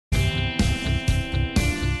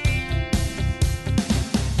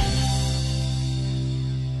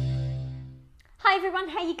everyone,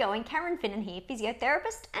 how you going? Karen Finnan here,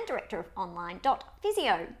 physiotherapist and director of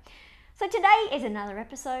online.physio. So today is another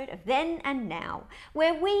episode of Then and Now,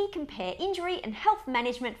 where we compare injury and health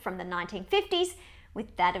management from the 1950s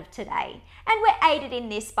with that of today. And we're aided in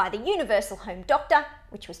this by the Universal Home Doctor,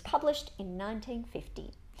 which was published in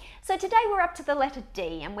 1950. So today we're up to the letter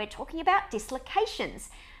D and we're talking about dislocations.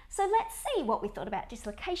 So let's see what we thought about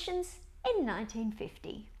dislocations in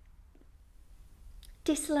 1950.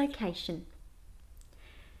 Dislocation.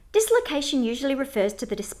 Dislocation usually refers to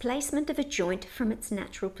the displacement of a joint from its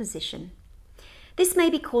natural position. This may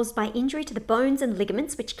be caused by injury to the bones and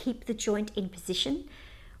ligaments which keep the joint in position,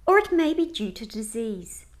 or it may be due to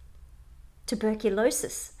disease.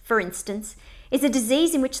 Tuberculosis, for instance, is a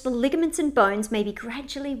disease in which the ligaments and bones may be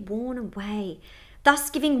gradually worn away, thus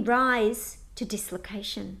giving rise to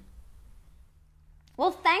dislocation.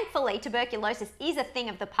 Well, thankfully, tuberculosis is a thing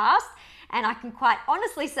of the past, and I can quite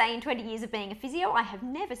honestly say in 20 years of being a physio, I have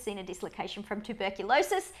never seen a dislocation from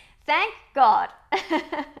tuberculosis. Thank God.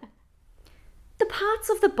 The parts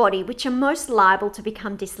of the body which are most liable to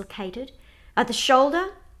become dislocated are the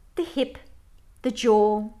shoulder, the hip, the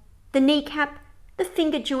jaw, the kneecap, the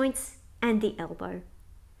finger joints, and the elbow.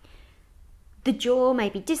 The jaw may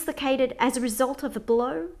be dislocated as a result of a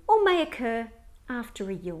blow or may occur after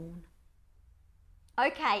a yawn.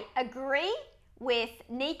 Okay, agree with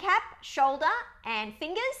kneecap, shoulder, and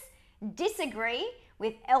fingers. Disagree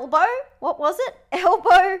with elbow. What was it?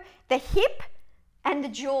 Elbow, the hip, and the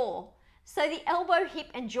jaw. So the elbow, hip,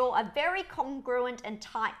 and jaw are very congruent and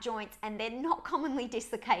tight joints, and they're not commonly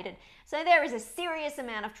dislocated. So there is a serious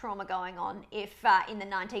amount of trauma going on if in the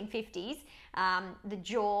 1950s the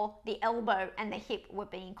jaw, the elbow, and the hip were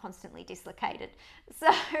being constantly dislocated.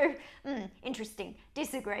 So, interesting.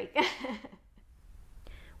 Disagree.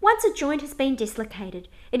 Once a joint has been dislocated,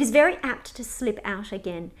 it is very apt to slip out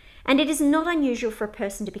again, and it is not unusual for a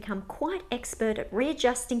person to become quite expert at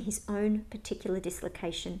readjusting his own particular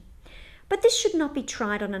dislocation. But this should not be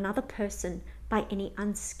tried on another person by any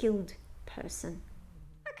unskilled person.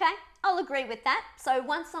 Okay, I'll agree with that. So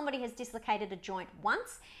once somebody has dislocated a joint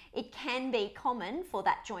once, it can be common for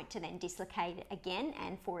that joint to then dislocate again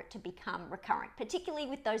and for it to become recurrent, particularly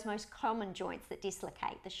with those most common joints that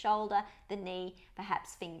dislocate, the shoulder, the knee,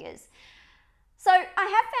 perhaps fingers. So I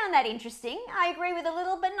have found that interesting. I agree with a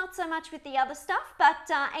little, but not so much with the other stuff. But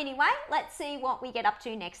anyway, let's see what we get up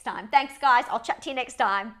to next time. Thanks, guys. I'll chat to you next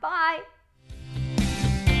time. Bye.